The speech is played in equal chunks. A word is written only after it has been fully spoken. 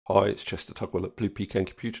Hi, it's Chester Tugwell at Blue Pecan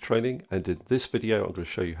Computer Training, and in this video I'm going to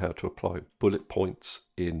show you how to apply bullet points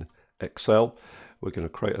in Excel. We're going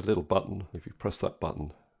to create a little button. If you press that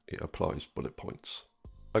button, it applies bullet points.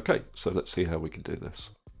 Okay, so let's see how we can do this.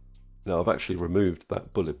 Now I've actually removed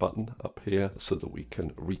that bullet button up here so that we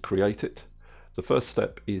can recreate it. The first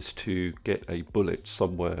step is to get a bullet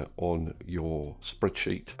somewhere on your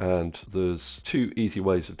spreadsheet, and there's two easy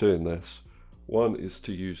ways of doing this. One is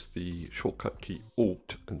to use the shortcut key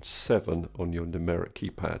Alt and 7 on your numeric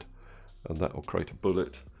keypad, and that will create a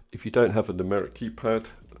bullet. If you don't have a numeric keypad,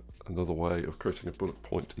 another way of creating a bullet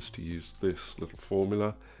point is to use this little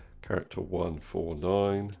formula, character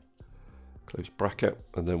 149, close bracket,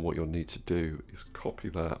 and then what you'll need to do is copy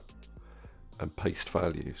that and paste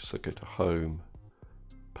values. So go to Home,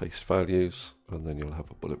 paste values, and then you'll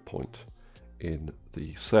have a bullet point in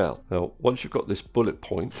the cell. Now once you've got this bullet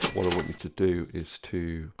point, what I want you to do is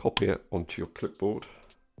to copy it onto your clipboard,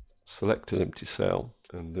 select an empty cell,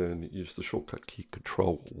 and then use the shortcut key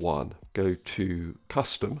Control 1. Go to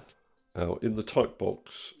Custom. Now in the type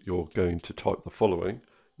box you're going to type the following.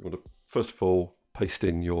 You want to first of all paste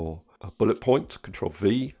in your bullet point, Control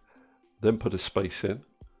V, then put a space in,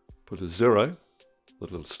 put a 0, the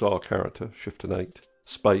little star character, Shift and 8,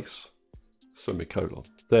 space, semicolon.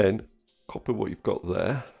 Then copy what you've got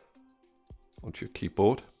there onto your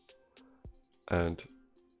keyboard and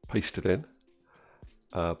paste it in,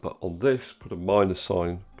 but on this put a minus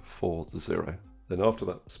sign before the 0. Then after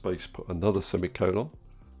that space put another semicolon,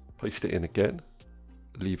 paste it in again,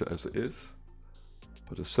 leave it as it is,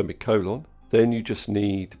 put a semicolon. Then you just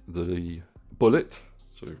need the bullet,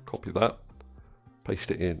 so copy that,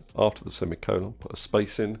 paste it in after the semicolon, put a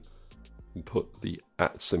space in, and put the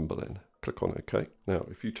 @ symbol in. Click on OK. Now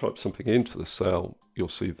if you type something into the cell, you'll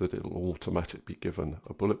see that it will automatically be given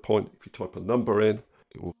a bullet point. If you type a number in,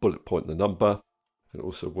 it will bullet point the number. It'll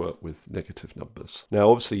also work with negative numbers.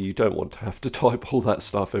 Now obviously you don't want to have to type all that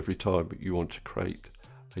stuff every time, but you want to create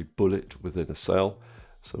a bullet within a cell.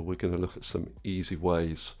 So we're going to look at some easy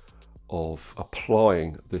ways of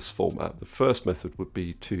applying this format. The first method would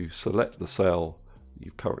be to select the cell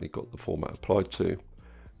you've currently got the format applied to,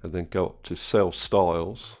 and then go up to Cell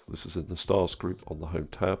Styles. This is in the Styles group on the Home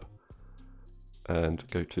tab, and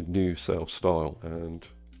go to New Cell Style and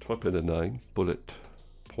type in a name, bullet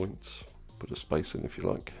points, put a space in if you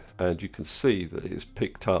like, and you can see that it's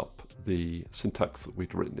picked up the syntax that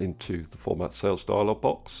we'd written into the Format Cells dialog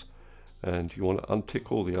box, and you want to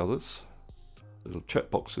untick all the others, little check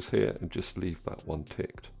boxes here, and just leave that one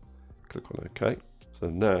ticked. Click on OK. So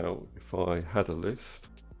now if I had a list,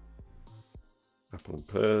 apple and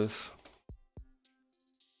pears,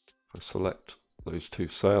 if I select those two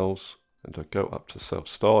cells and I go up to Cell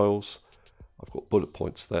Styles, I've got bullet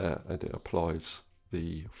points there and it applies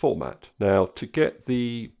the format. Now to get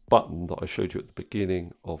the button that I showed you at the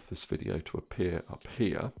beginning of this video to appear up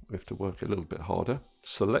here, we have to work a little bit harder.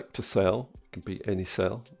 Select a cell, it can be any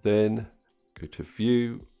cell, then go to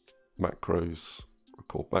View, Macros,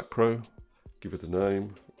 Record Macro, give it a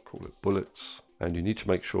name, call it Bullets, and you need to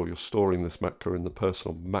make sure you're storing this macro in the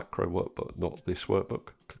personal macro workbook, not this workbook.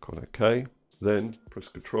 Click on OK. Then press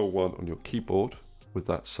Control 1 on your keyboard with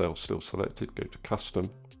that cell still selected, go to Custom,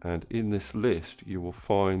 and in this list you will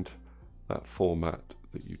find that format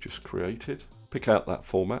that you just created. Pick out that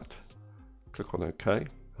format, click on OK,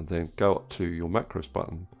 and then go up to your macros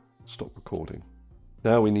button, stop recording.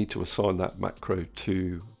 Now we need to assign that macro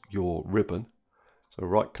to your ribbon. So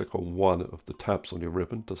right click on one of the tabs on your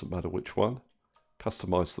ribbon, doesn't matter which one.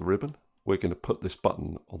 Customize the ribbon. We're going to put this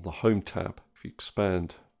button on the Home tab. If you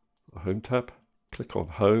expand the Home tab, click on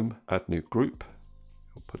Home, add new group.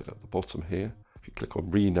 I'll put it at the bottom here. If you click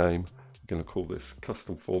on Rename, we're going to call this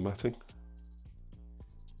Custom Formatting.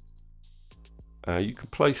 You can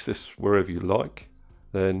place this wherever you like.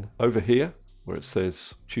 Then over here, where it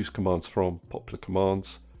says Choose Commands from Popular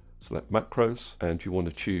Commands, select Macros, and you want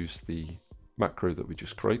to choose the macro that we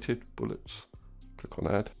just created, Bullets. Click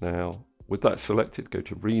on Add. Now with that selected, go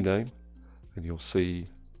to Rename, and you'll see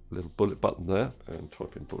a little bullet button there, and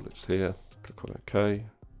type in Bullets here. Click on OK,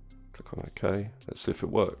 click on OK. Let's see if it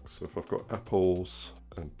works. So if I've got apples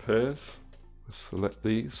and pears, let's select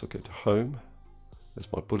these. So go to Home, there's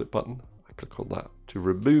my bullet button, I click on that. To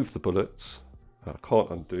remove the bullets, I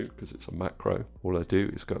can't undo because it's a macro. All I do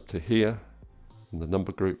is go up to here in the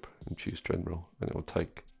number group and choose General, and it will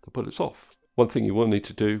take the bullets off. One thing you will need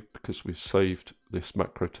to do, because we've saved this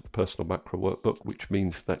macro to the personal macro workbook, which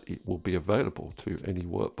means that it will be available to any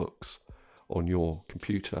workbooks on your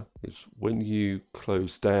computer, is when you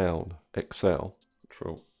close down Excel,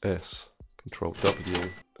 Control S, Control W,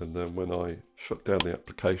 and then when I shut down the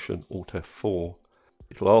application, Alt F4,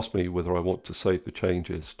 it'll ask me whether I want to save the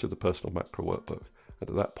changes to the personal macro workbook, and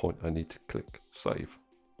at that point I need to click save.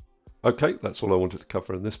 Okay, that's all I wanted to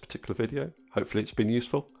cover in this particular video. Hopefully it's been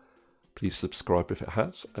useful. Please subscribe if it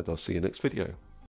has, and I'll see you next video.